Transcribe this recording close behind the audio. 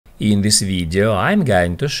In this video, I'm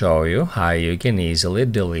going to show you how you can easily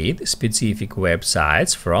delete specific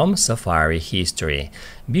websites from Safari history.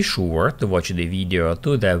 Be sure to watch the video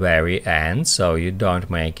to the very end so you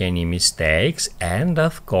don't make any mistakes, and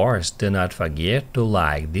of course do not forget to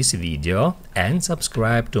like this video and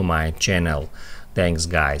subscribe to my channel. Thanks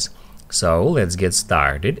guys. So let's get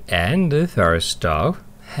started, and first off,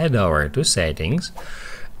 head over to settings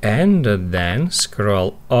and then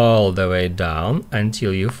scroll all the way down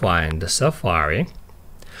until you find Safari,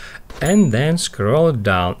 and then scroll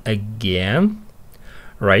down again.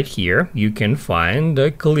 Right here you can find the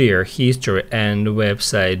clear history and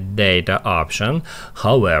website data option.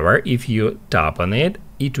 However, if you tap on it,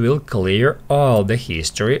 it will clear all the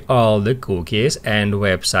history, all the cookies and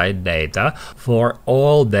website data for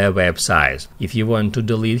all the websites. If you want to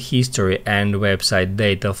delete history and website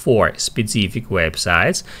data for specific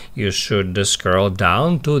websites, you should scroll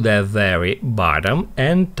down to the very bottom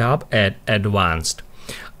and tap at Advanced.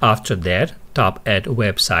 After that, tap at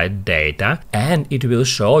Website Data, and it will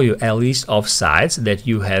show you a list of sites that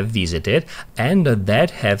you have visited and that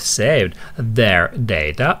have saved their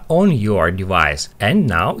data on your device. And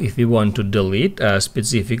now, if we want to delete a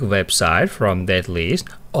specific website from that list,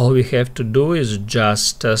 all we have to do is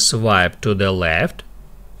just swipe to the left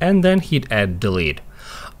and then hit Add Delete.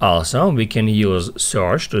 Also, we can use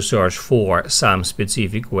search to search for some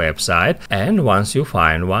specific website, and once you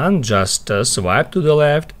find one, just swipe to the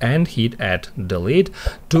left and hit Add Delete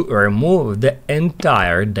to remove the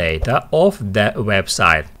entire data of the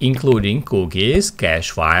website, including cookies, cache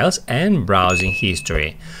files and browsing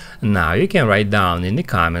history. Now you can write down in the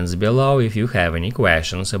comments below if you have any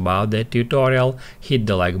questions about that tutorial. Hit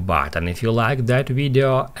the like button if you liked that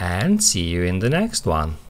video, and see you in the next one.